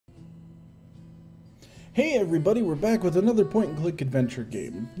Hey everybody, we're back with another point-and-click adventure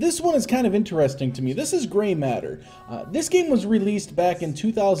game. This one is kind of interesting to me. This is Gray Matter. This game was released back in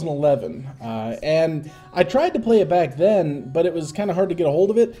 2011, and I tried to play it back then, but it was kind of hard to get a hold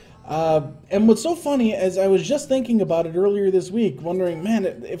of it. And what's so funny is I was just thinking about it earlier this week, wondering, man,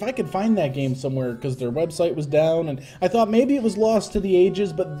 if I could find that game somewhere, because their website was down, and I thought maybe it was lost to the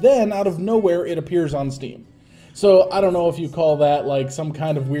ages, but then, out of nowhere, it appears on Steam. So I don't know if you call that like some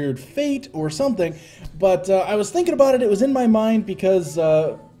kind of weird fate or something, but I was thinking about it. It was in my mind because,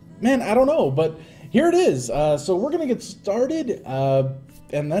 man, I don't know, but here it is. So we're going to get started,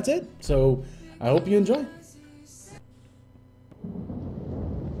 and that's it. So I hope you enjoy.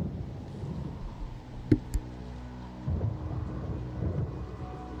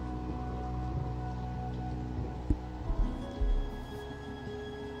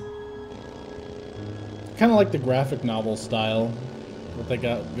 Kind of like the graphic novel style that they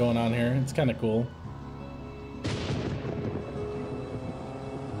got going on here. It's kind of cool.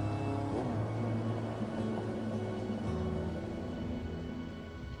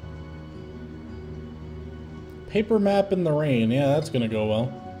 Paper map in the rain. Yeah, that's gonna go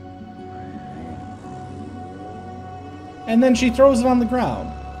well. And then she throws it on the ground.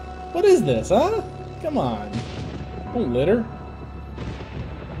 What is this, huh? Come on. Don't litter.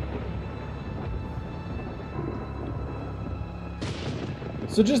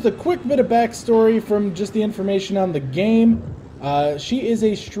 So just a quick bit of backstory from just the information on the game. She is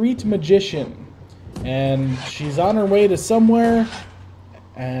a street magician, and she's on her way to somewhere,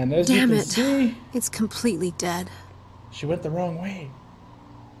 and as you can see... It's completely dead. She went the wrong way.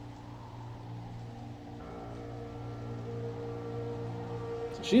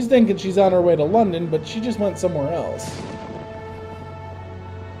 So she's thinking she's on her way to London, but she just went somewhere else.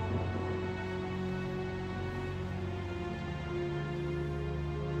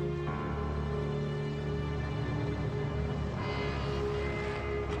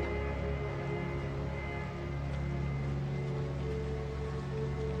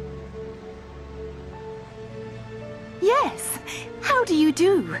 Yes, how do you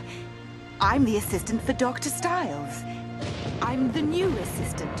do? I'm the assistant for Dr. Styles. I'm the new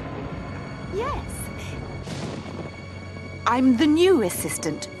assistant. Yes. I'm the new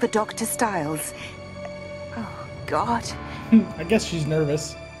assistant for Dr. Styles. Oh, God. I guess she's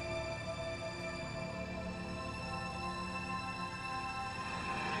nervous.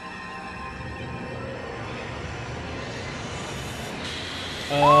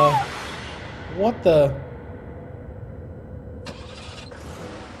 What the...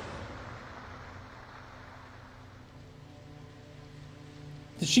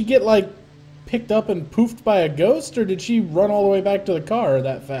 Did she get, like, picked up and poofed by a ghost, or did she run all the way back to the car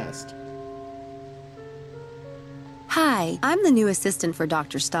that fast? Hi, I'm the new assistant for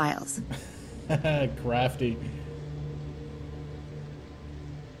Dr. Styles. Crafty.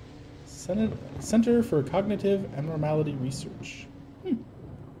 Center for Cognitive Abnormality Research.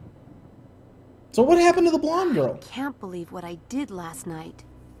 So what happened to the blonde girl? I can't believe what I did last night.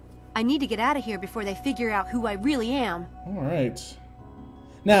 I need to get out of here before they figure out who I really am. Alright.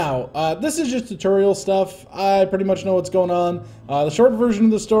 Now, this is just tutorial stuff. I pretty much know what's going on. The short version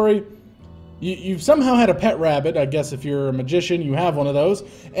of the story, you've somehow had a pet rabbit. I guess if you're a magician, you have one of those.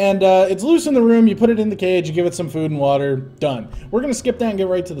 And it's loose in the room. You put it in the cage. You give it some food and water. Done. We're going to skip that and get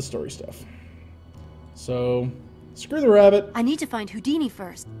right to the story stuff. So, screw the rabbit. I need to find Houdini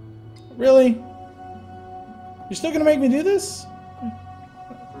first. Really? You're still going to make me do this?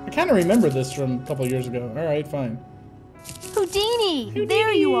 I kind of remember this from a couple years ago. Alright, fine. Houdini!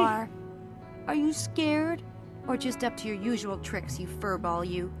 There you are! Are you scared? Or just up to your usual tricks, you furball,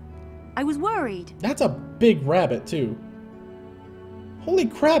 you? I was worried. That's a big rabbit, too. Holy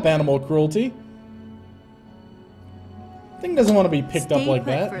crap, animal cruelty. Thing doesn't want to be picked up like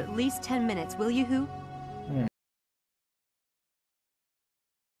that. Stay put for at least 10 minutes, will you, Who? Yeah.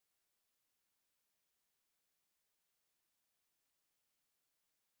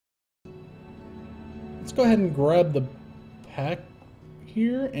 Let's go ahead and grab the pack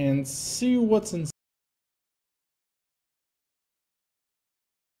here and see what's inside.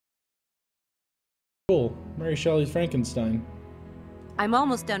 Cool. Mary Shelley's Frankenstein. I'm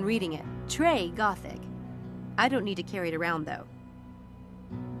almost done reading it. Trey Gothic. I don't need to carry it around, though.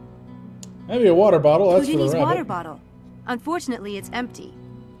 Maybe a water bottle, that's Houdini's for the rabbit. water bottle. Unfortunately, it's empty.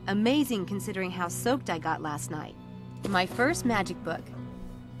 Amazing considering how soaked I got last night. My first magic book.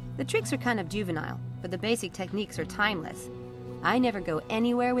 The tricks are kind of juvenile, but the basic techniques are timeless. I never go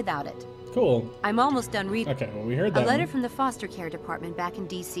anywhere without it. Cool. I'm almost done reading. Okay, well, we heard that. A letter one. from the foster care department back in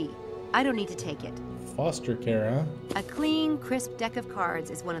DC. I don't need to take it. Foster care, huh? A clean, crisp deck of cards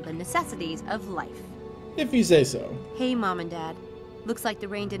is one of the necessities of life. If you say so. Hey, Mom and Dad. Looks like the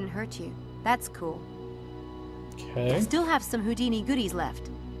rain didn't hurt you. That's cool. Okay. Still have some Houdini goodies left.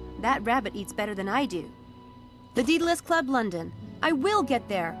 That rabbit eats better than I do. The Daedalus Club, London. I will get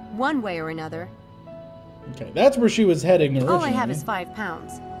there, one way or another. Okay, that's where she was heading originally. All I have is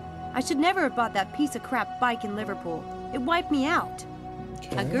 £5. I should never have bought that piece of crap bike in Liverpool. It wiped me out.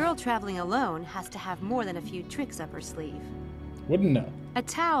 Okay. A girl traveling alone has to have more than a few tricks up her sleeve. Wouldn't know. A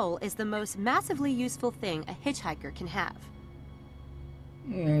towel is the most massively useful thing a hitchhiker can have.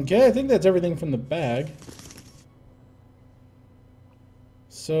 Okay, I think that's everything from the bag.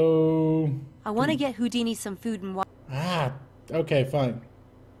 So... I want to get Houdini some food and water. Ah, okay, fine.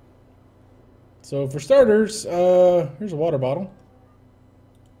 So for starters, here's a water bottle.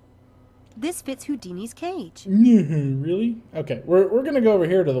 This fits Houdini's cage. Really? Okay, we're gonna go over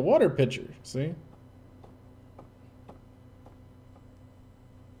here to the water pitcher, see?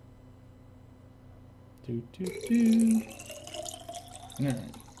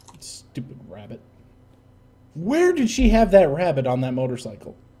 Alright, stupid rabbit. Where did she have that rabbit on that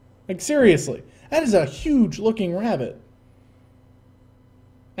motorcycle? Like, seriously, that is a huge looking rabbit.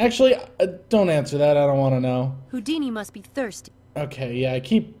 Actually, don't answer that, I don't want to know. Houdini must be thirsty. Okay, yeah, I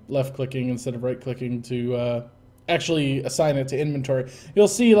keep left-clicking instead of right-clicking to actually assign it to inventory. You'll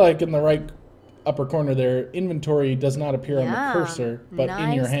see, like, in the right upper corner there, inventory does not appear on the cursor, but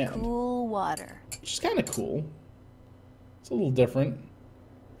in your hand. Cool water. Which is kind of cool. It's a little different.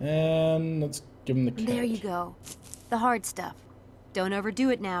 And let's give him the carrot. There you go. The hard stuff. Don't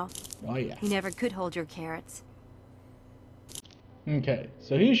overdo it now. Oh, yeah. You never could hold your carrots. Okay,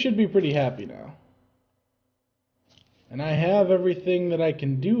 so he should be pretty happy now. And I have everything that I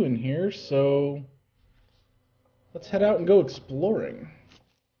can do in here, so let's head out and go exploring.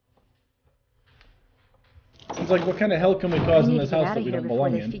 It's like, what kind of hell can we cause in this house that we don't belong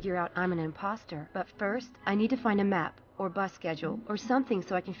in? Before they figure out I'm an imposter. But first, I need to find a map or bus schedule or something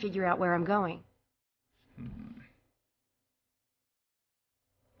so I can figure out where I'm going.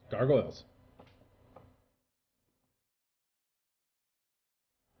 Gargoyles.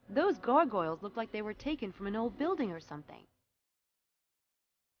 Those gargoyles look like they were taken from an old building or something.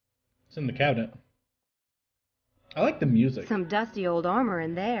 It's in the cabinet. I like the music. Some dusty old armor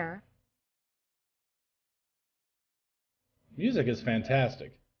in there. Music is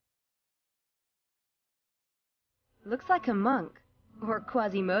fantastic. Looks like a monk. Or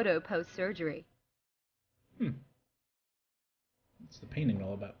Quasimodo post-surgery. What's the painting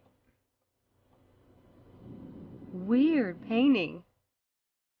all about? Weird painting.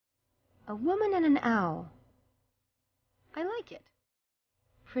 A woman and an owl. I like it.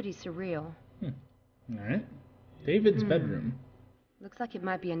 Pretty surreal. Alright. David's bedroom. Looks like it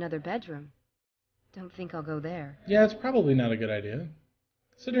might be another bedroom. Don't think I'll go there. Yeah, it's probably not a good idea.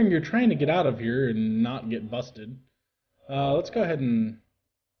 Considering you're trying to get out of here and not get busted. Let's go ahead and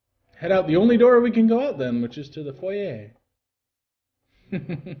head out the only door we can go out then, which is to the foyer.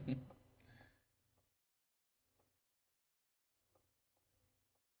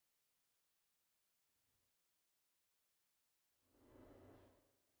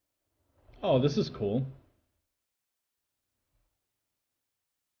 Oh, this is cool.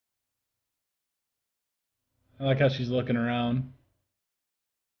 I like how she's looking around.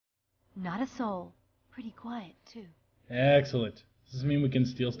 Not a soul. Pretty quiet, too. Excellent. Does this mean we can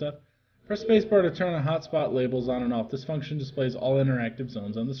steal stuff? Press spacebar to turn on hotspot labels on and off. This function displays all interactive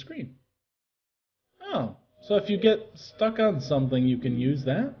zones on the screen. Oh, so if you get stuck on something, you can use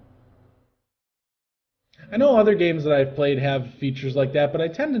that? I know other games that I've played have features like that, but I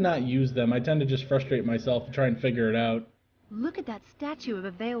tend to not use them. I tend to just frustrate myself and try and figure it out. Look at that statue of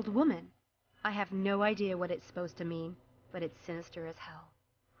a veiled woman. I have no idea what it's supposed to mean, but it's sinister as hell.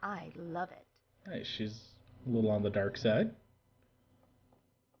 I love it. Hey, she's a little on the dark side.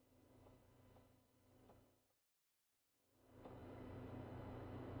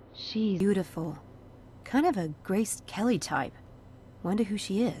 She's beautiful. Kind of a Grace Kelly type. Wonder who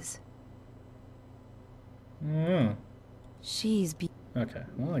she is. Oh. She's Okay,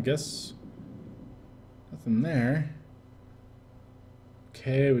 well, I guess nothing there.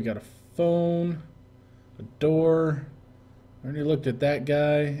 Okay, we got a phone, a door. I already looked at that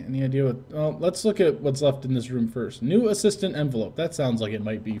guy. Any idea what... Oh, let's look at what's left in this room first. New assistant envelope. That sounds like it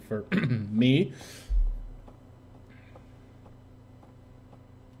might be for me.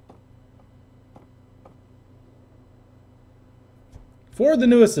 For the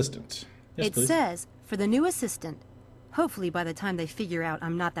new assistant. Yes, It please. says, for the new assistant. Hopefully by the time they figure out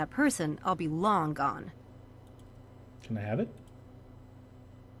I'm not that person, I'll be long gone. Can I have it?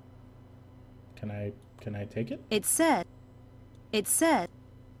 Can I take it? It said...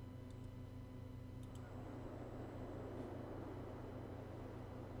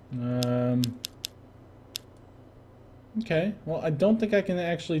 Okay, well, I don't think I can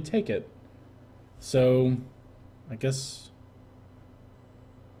actually take it. So, I guess...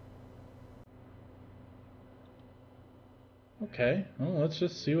 Okay, well, let's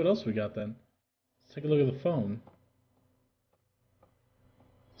just see what else we got then. Let's take a look at the phone.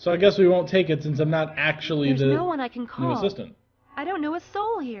 So I guess we won't take it since I'm not actually There's the no one I can call. new assistant. I don't know a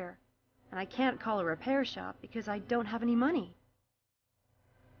soul here. And I can't call a repair shop because I don't have any money.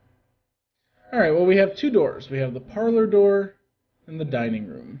 Alright, well, we have two doors. We have the parlor door and the dining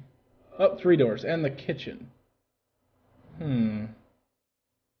room. Oh, three doors. And the kitchen. So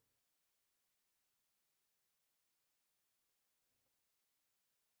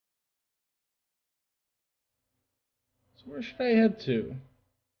where should I head to?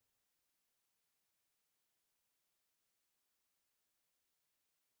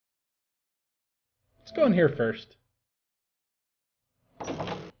 Let's go in here first.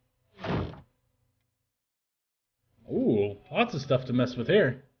 Ooh, lots of stuff to mess with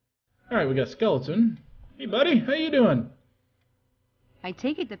here. Alright, we got skeleton. Hey, buddy, how you doing? I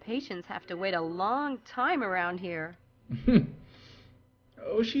take it the patients have to wait a long time around here.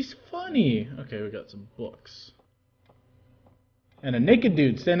 Oh, she's funny. Okay, we got some books. And a naked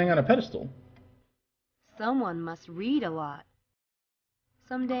dude standing on a pedestal. Someone must read a lot.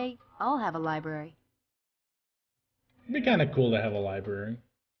 Someday, I'll have a library. It'd be kind of cool to have a library.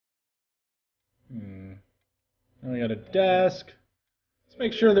 Now we got a desk. Let's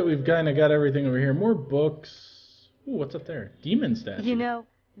make sure that we've kind of got everything over here. More books. Ooh, what's up there? Demon statue. You know,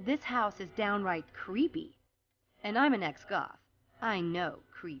 this house is downright creepy. And I'm an ex-goth. I know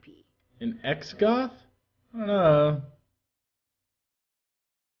creepy. An ex-goth? I don't know.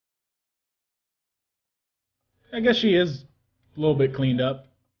 I guess she is a little bit cleaned up.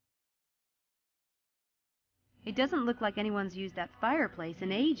 It doesn't look like anyone's used that fireplace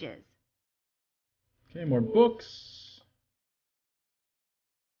in ages. Okay, more books.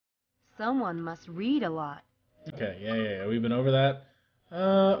 Someone must read a lot. Okay, yeah. We've been over that.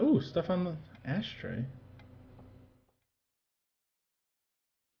 Ooh, stuff on the ashtray.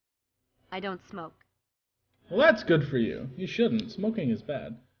 I don't smoke. Well, that's good for you. You shouldn't. Smoking is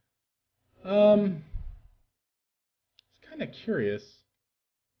bad. It's kind of curious.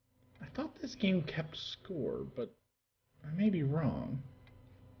 I thought this game kept score, but I may be wrong.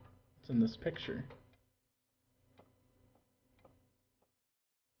 What's in this picture?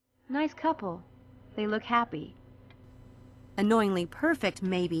 Nice couple. They look happy. Annoyingly perfect,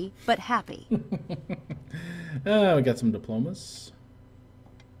 maybe, but happy. We got some diplomas.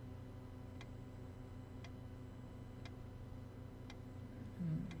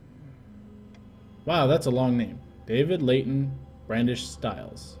 Wow, that's a long name. David Leighton Brandish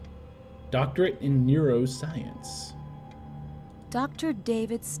Stiles. Doctorate in Neuroscience. Dr.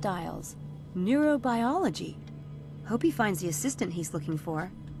 David Stiles. Neurobiology. Hope he finds the assistant he's looking for.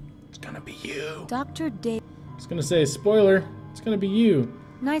 It's gonna be you. Dr. David. I was gonna say, spoiler, it's gonna be you.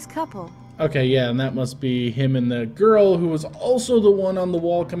 Nice couple. Okay, yeah, and that must be him and the girl who was also the one on the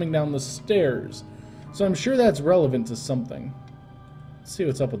wall coming down the stairs. So I'm sure that's relevant to something. Let's see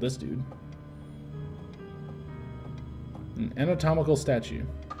what's up with this dude. An anatomical statue.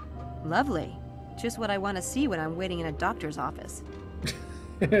 Lovely. Just what I want to see when I'm waiting in a doctor's office.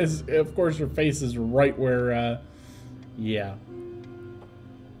 Of course, her face is right where, yeah.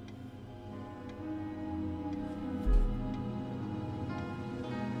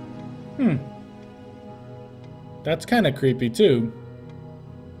 That's kind of creepy, too.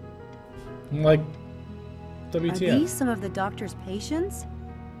 Like, WTF. Are these some of the doctor's patients?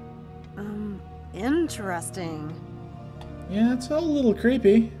 Interesting. Yeah, it's a little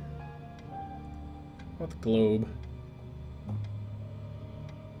creepy. What the globe?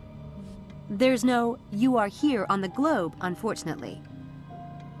 There's no "you are here" on the globe, unfortunately.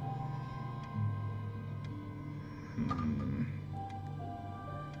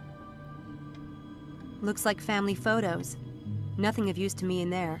 Looks like family photos. Nothing of use to me in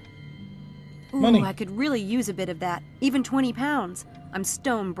there. Ooh, Money. I could really use a bit of that. Even 20 pounds. I'm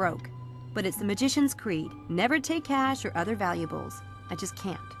stone broke. But it's the magician's creed. Never take cash or other valuables. I just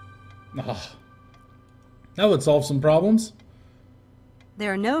can't. Oh, that would solve some problems.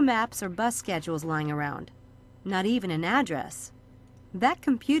 There are no maps or bus schedules lying around. Not even an address. That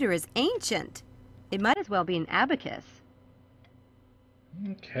computer is ancient. It might as well be an abacus.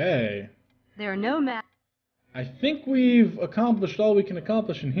 Okay. There are no maps. I think we've accomplished all we can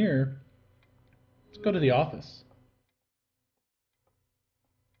accomplish in here. Let's go to the office.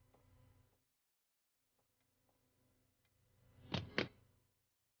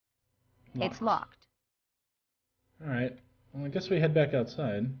 It's locked. Alright. Well, I guess we head back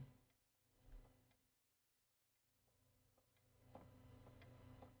outside.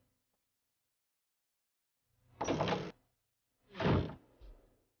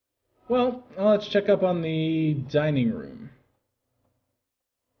 Well, let's check up on the dining room.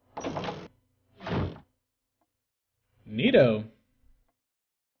 Neato.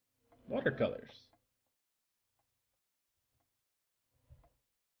 Watercolors.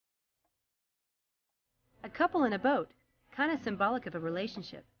 A couple in a boat. Kind of symbolic of a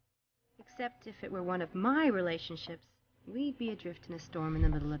relationship. Except if it were one of my relationships, we'd be adrift in a storm in the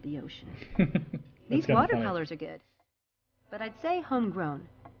middle of the ocean. These watercolors are good. But I'd say homegrown.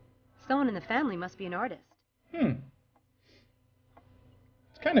 Someone in the family must be an artist. It's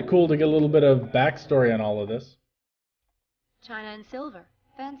kind of cool to get a little bit of backstory on all of this. China and silver.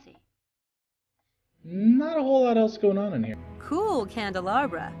 Fancy. Not a whole lot else going on in here. Cool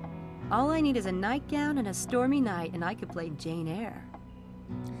candelabra. All I need is a nightgown and a stormy night, and I could play Jane Eyre.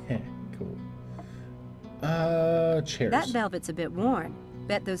 Cool. Chairs. That velvet's a bit worn.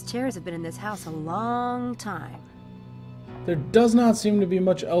 Bet those chairs have been in this house a long time. There does not seem to be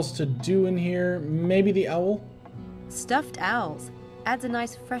much else to do in here. Maybe the owl? Stuffed owls. Adds a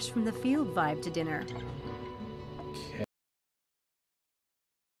nice fresh from the field vibe to dinner. Okay.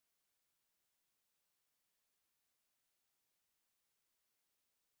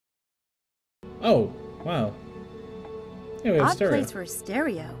 Oh, wow. Yeah, we have Odd stereo. place for a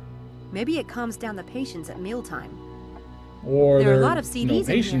stereo. Maybe it calms down the patients at mealtime. Or there are a lot of CDs no in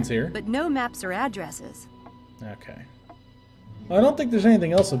patients here, here, but no maps or addresses. Okay. Well, I don't think there's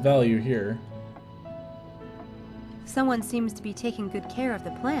anything else of value here. Someone seems to be taking good care of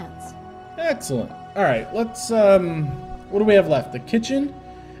the plants. Excellent. All right, let's, what do we have left? The kitchen?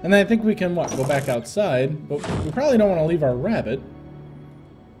 And then I think we can, what, go back outside, but we probably don't want to leave our rabbit.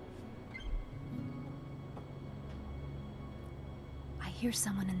 I hear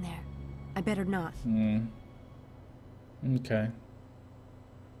someone in there. I better not. Okay.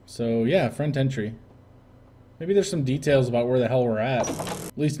 So, yeah, front entry. Maybe there's some details about where the hell we're at.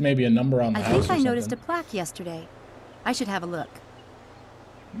 At least maybe a number on the house or I something. think I noticed a plaque yesterday. I should have a look.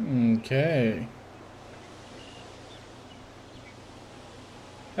 Okay.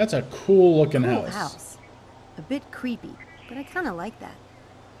 That's a cool looking Cool house. house. A bit creepy, but I kind of like that.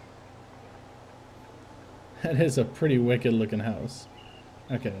 That is a pretty wicked looking house.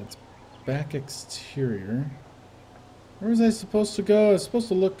 Okay, it's back exterior. Where was I supposed to go? I was supposed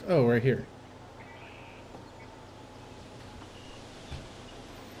to look... Oh, right here.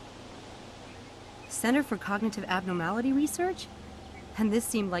 Center for Cognitive Abnormality Research? And this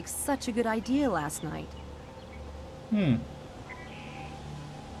seemed like such a good idea last night. Door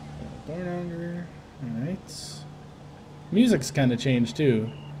under. Alright. Music's kind of changed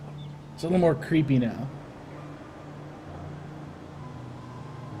too. It's a little more creepy now.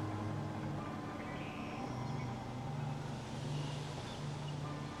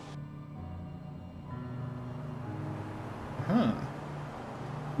 Huh.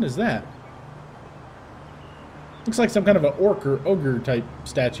 What is that? Looks like some kind of an orc or ogre type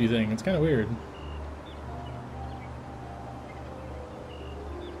statue thing. It's kind of weird.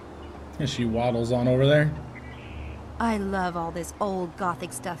 As she waddles on over there. I love all this old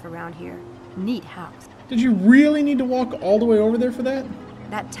gothic stuff around here. Neat house. Did you really need to walk all the way over there for that?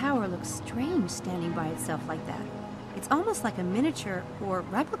 That tower looks strange standing by itself like that. It's almost like a miniature or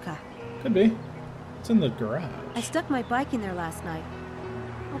replica. Could be. It's in the garage. I stuck my bike in there last night.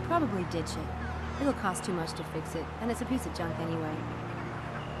 I'll probably ditch it. It'll cost too much to fix it, and it's a piece of junk anyway.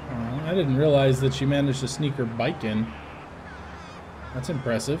 Oh, I didn't realize that she managed to sneak her bike in. That's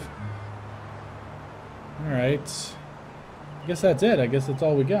impressive. Alright. I guess that's it. I guess that's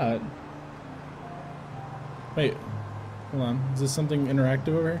all we got. Wait. Hold on. Is this something interactive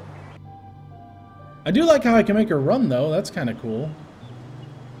over here? I do like how I can make her run, though. That's kind of cool.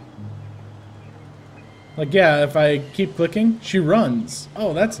 Like, yeah, if I keep clicking, she runs.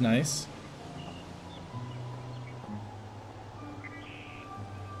 Oh, that's nice.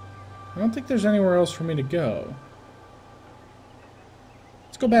 I don't think there's anywhere else for me to go.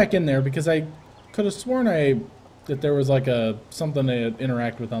 Let's go back in there because I could have sworn that there was like something to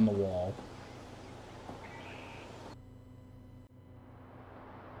interact with on the wall.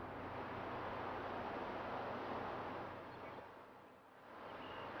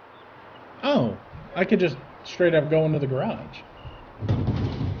 Oh, I could just straight up go into the garage.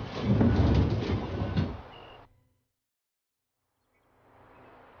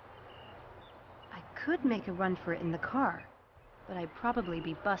 I could make a run for it in the car, but I'd probably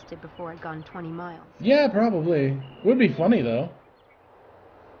be busted before I'd gone 20 miles. Yeah, probably. Would be funny, though.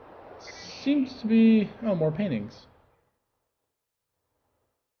 Seems to be... Oh, more paintings.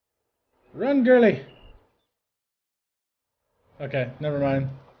 Run, girly! Okay, never mind.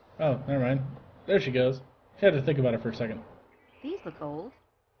 Oh, never mind. There she goes. She had to think about it for a second. These look old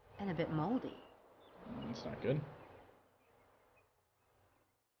and a bit moldy. That's not good.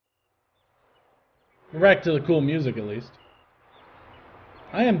 We're back to the cool music, at least.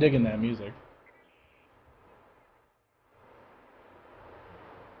 I am digging that music.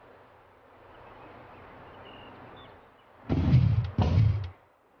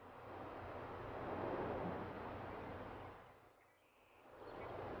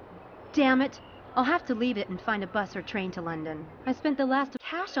 Damn it! I'll have to leave it and find a bus or train to London. I spent the last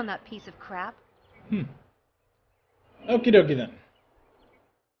cash on that piece of crap. Okie dokie then.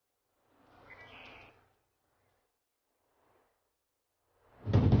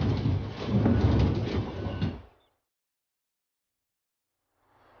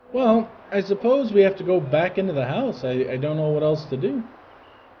 Well, I suppose we have to go back into the house. I don't know what else to do.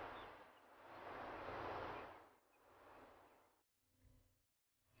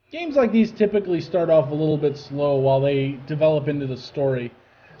 Games like these typically start off a little bit slow while they develop into the story.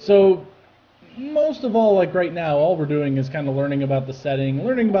 So, most of all, like right now, all we're doing is kind of learning about the setting,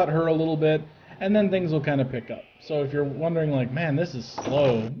 learning about her a little bit, and then things will kind of pick up. So if you're wondering, like, man, this is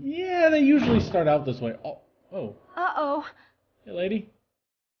slow, yeah, they usually start out this way. Oh. Uh-oh. Hey, lady.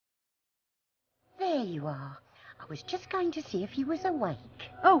 There you are. I was just going to see if you was awake.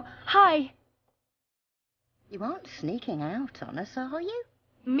 Oh, hi. You aren't sneaking out on us, are you?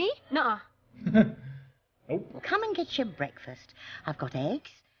 Me? Nuh-uh. Nope. Well, come and get your breakfast. I've got eggs,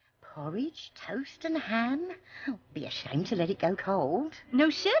 porridge, toast and ham. Be a shame to let it go cold.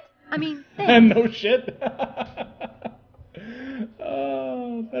 No shit? I mean, thanks. No shit.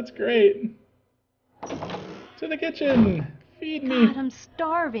 Oh, that's great. To the kitchen. Feed me. God, I'm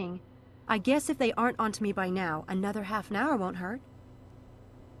starving. I guess if they aren't onto me by now, another half an hour won't hurt.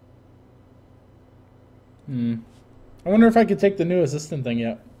 I wonder if I could take the new assistant thing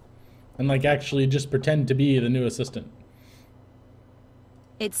yet. And, like, actually just pretend to be the new assistant.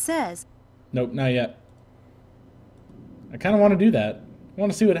 It says... Nope, not yet. I kind of want to do that. I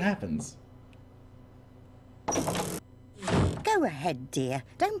want to see what happens. Go ahead, dear.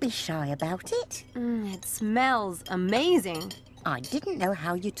 Don't be shy about it. it smells amazing. I didn't know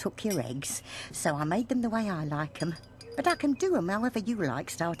how you took your eggs, so I made them the way I like them. But I can do them however you like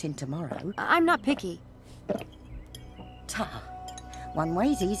starting tomorrow. I'm not picky. Ta. One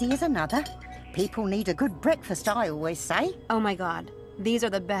way's easy as another. People need a good breakfast, I always say. Oh my god. These are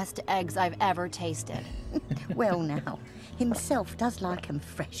the best eggs I've ever tasted. Well now, himself does like 'em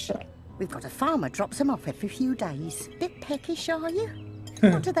fresh. We've got a farmer drops 'em off every few days. Bit peckish, are you?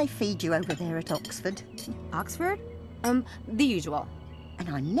 What do they feed you over there at Oxford? Oxford? The usual. And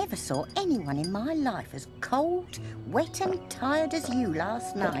I never saw anyone in my life as cold, wet and tired as you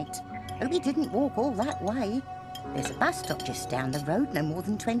last night. Hope you didn't walk all that way. There's a bus stop just down the road, no more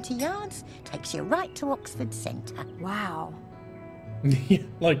than 20 yards. Takes you right to Oxford Centre. Wow.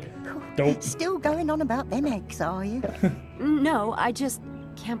 Like, don't. Still going on about them eggs, are you? No, I just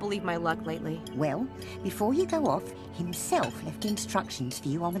can't believe my luck lately. Well, before you go off, himself left instructions for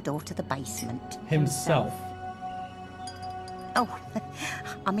you on the door to the basement. Himself. Oh,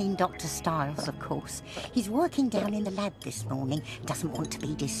 I mean Dr. Stiles, of course. He's working down in the lab this morning. Doesn't want to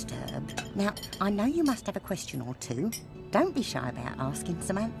be disturbed. Now, I know you must have a question or two. Don't be shy about asking,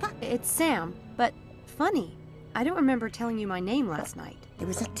 Samantha. It's Sam, but funny. I don't remember telling you my name last night. There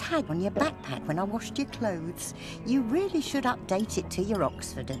was a tag on your backpack when I washed your clothes. You really should update it to your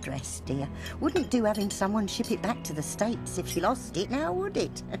Oxford address, dear. Wouldn't do having someone ship it back to the States if you lost it, now would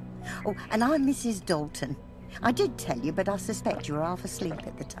it? Oh, and I'm Mrs. Dalton. I did tell you, but I suspect you were half asleep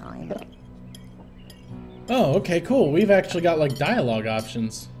at the time. Oh, okay, cool. We've actually got, like, dialogue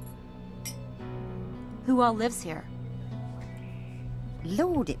options. Who all lives here?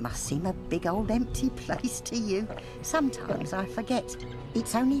 Lord, it must seem a big old empty place to you. Sometimes I forget.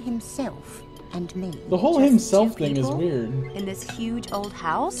 It's only himself and me. The whole Just himself two thing is people? weird. In this huge old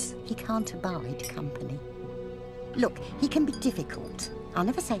house? He can't abide company. Look, he can be difficult. I'll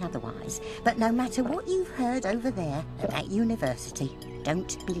never say otherwise. But no matter what you've heard over there at that university,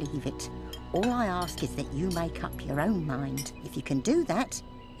 don't believe it. All I ask is that you make up your own mind. If you can do that,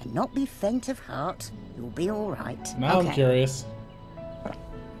 and not be faint of heart, you'll be all right. Now I'm Okay. curious.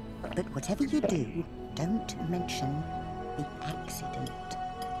 But whatever you do, don't mention the accident.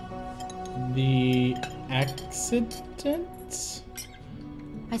 The accident?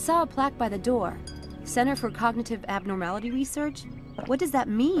 I saw a plaque by the door. Center for Cognitive Abnormality Research? What does that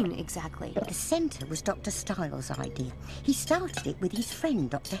mean, exactly? The centre was Dr. Stiles' idea. He started it with his friend,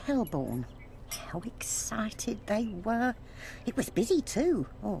 Dr. Hellborn. How excited they were. It was busy too,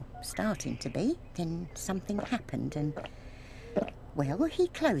 or starting to be. Then something happened and, well, he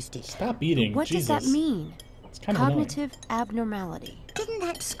closed it. Stop eating. What Jesus. does that mean? It's kind of Cognitive abnormality. Didn't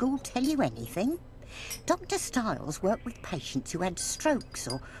that school tell you anything? Dr. Stiles worked with patients who had strokes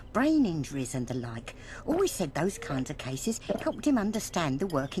or brain injuries and the like. Always said those kinds of cases helped him understand the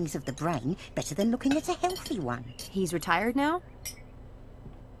workings of the brain better than looking at a healthy one. He's retired now?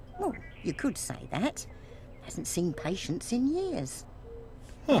 Well, you could say that. Hasn't seen patients in years.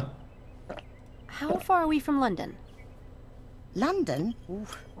 Huh. How far are we from London? London? Ooh,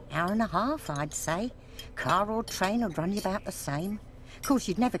 hour and a half, I'd say. Car or train would run you about the same. Of course,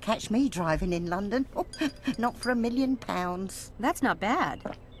 you'd never catch me driving in London. Not for £1 million. That's not bad.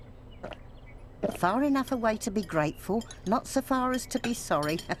 Far enough away to be grateful, not so far as to be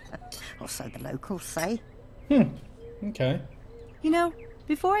sorry. Or so the locals say. Okay. You know,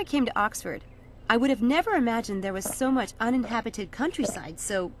 before I came to Oxford, I would have never imagined there was so much uninhabited countryside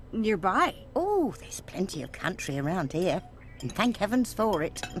so nearby. Oh, there's plenty of country around here. And thank heavens for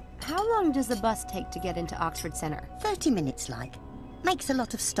it. How long does the bus take to get into Oxford Centre? 30 minutes, like. Makes a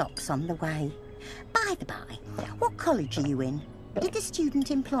lot of stops on the way. By the by, what college are you in? Did the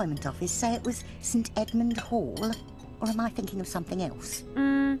Student Employment Office say it was St Edmund Hall? Or am I thinking of something else?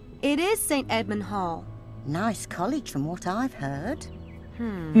 It is St Edmund Hall. Nice college from what I've heard.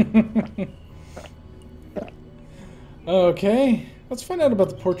 Okay. Let's find out about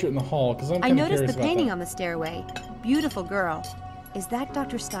the portrait in the hall, because I'm I kind of noticed curious the about painting that. on the stairway. Beautiful girl. Is that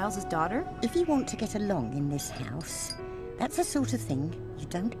Dr. Stiles' daughter? If you want to get along in this house, that's the sort of thing you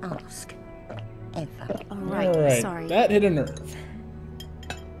don't ask. Ever. All right, All right. sorry. That hit a nerve.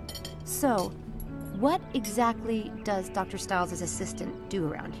 So, what exactly does Dr. Stiles' assistant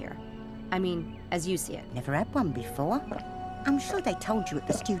do around here? I mean, as you see it. Never had one before. I'm sure they told you at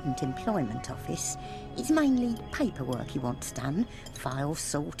the Student Employment Office. It's mainly paperwork he wants done. Files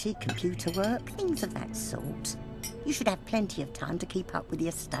sorted, computer work, things of that sort. You should have plenty of time to keep up with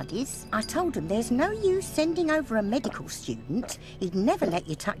your studies. I told him there's no use sending over a medical student. He'd never let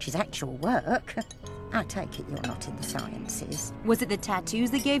you touch his actual work. I take it you're not in the sciences. Was it the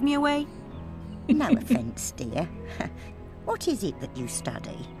tattoos that gave me away? No offence, dear. What is it that you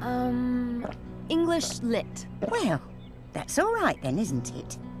study? English Lit. Well, that's all right then, isn't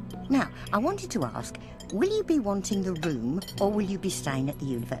it? Now, I wanted to ask, will you be wanting the room or will you be staying at the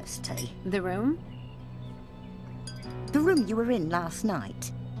university? The room? The room you were in last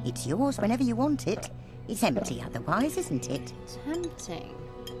night. It's yours whenever you want it. It's empty otherwise, isn't it? Tempting.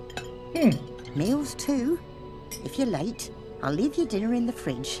 Meals too. If you're late, I'll leave your dinner in the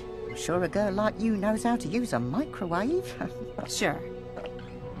fridge. I'm sure a girl like you knows how to use a microwave. Sure.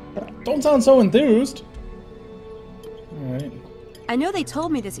 Don't sound so enthused. Alright. I know they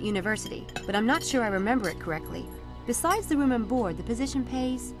told me this at university, but I'm not sure I remember it correctly. Besides the room and board, the position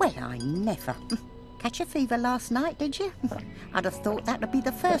pays... Well, I never. Catch a fever last night, did you? I'd have thought that would be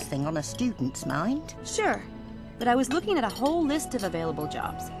the first thing on a student's mind. Sure, but I was looking at a whole list of available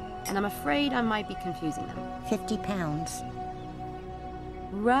jobs, and I'm afraid I might be confusing them. £50.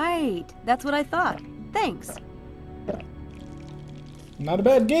 Right, that's what I thought. Thanks. Not a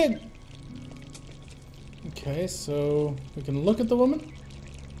bad gig. Okay, so we can look at the woman.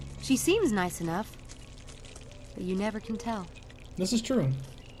 She seems nice enough, but you never can tell. This is true.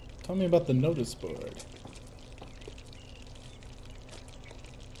 Tell me about the notice board.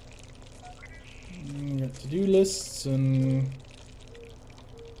 We got to-do lists and...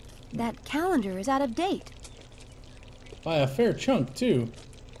 That calendar is out of date. by a fair chunk, too.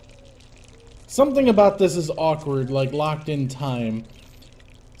 Something about this is awkward, like locked in time.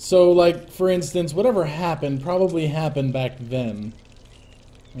 So, like, for instance, whatever happened probably happened back then.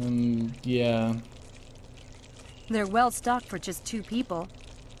 And, yeah. They're well stocked for just 2 people.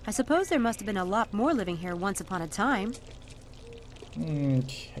 I suppose there must have been a lot more living here once upon a time.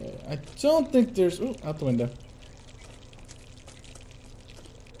 Okay, I don't think there's... Ooh, out the window.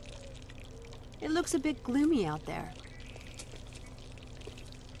 It looks a bit gloomy out there.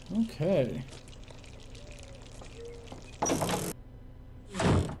 Okay.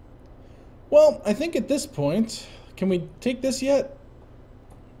 Well, I think at this point... Can we take this yet?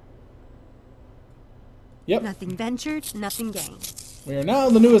 Yep. Nothing ventured, nothing gained. We are now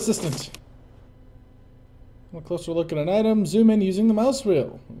the new assistant. A closer look at an item, zoom in using the mouse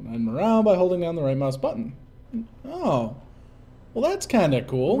wheel. And around by holding down the right mouse button. Oh. Well, that's kind of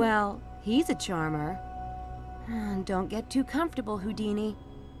cool. Well, he's a charmer. Don't get too comfortable, Houdini.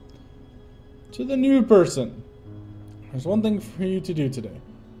 To the new person. There's one thing for you to do today.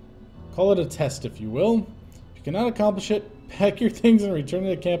 Call it a test, if you will. If you cannot accomplish it, pack your things and return to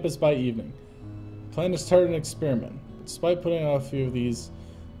the campus by evening. Plan to start an experiment. Despite putting off a few of these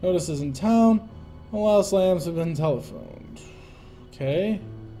notices in town, all house lambs have been telephoned. Okay.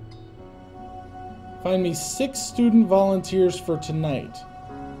 Find me 6 student volunteers for tonight.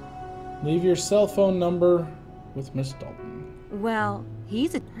 Leave your cell phone number with Miss Dalton. Well,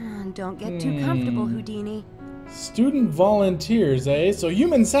 he's a... Don't get too comfortable, Houdini. Student volunteers, eh? So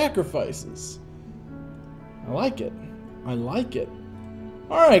human sacrifices. I like it. I like it.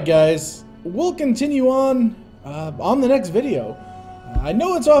 Alright, guys. We'll continue on the next video. I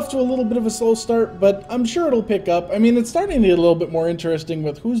know it's off to a little bit of a slow start, but I'm sure it'll pick up. I mean, it's starting to get a little bit more interesting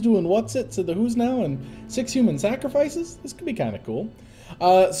with who's doing what's it to the who's now and 6 human sacrifices. This could be kind of cool.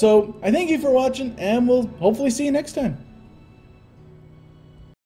 So I thank you for watching, and we'll hopefully see you next time.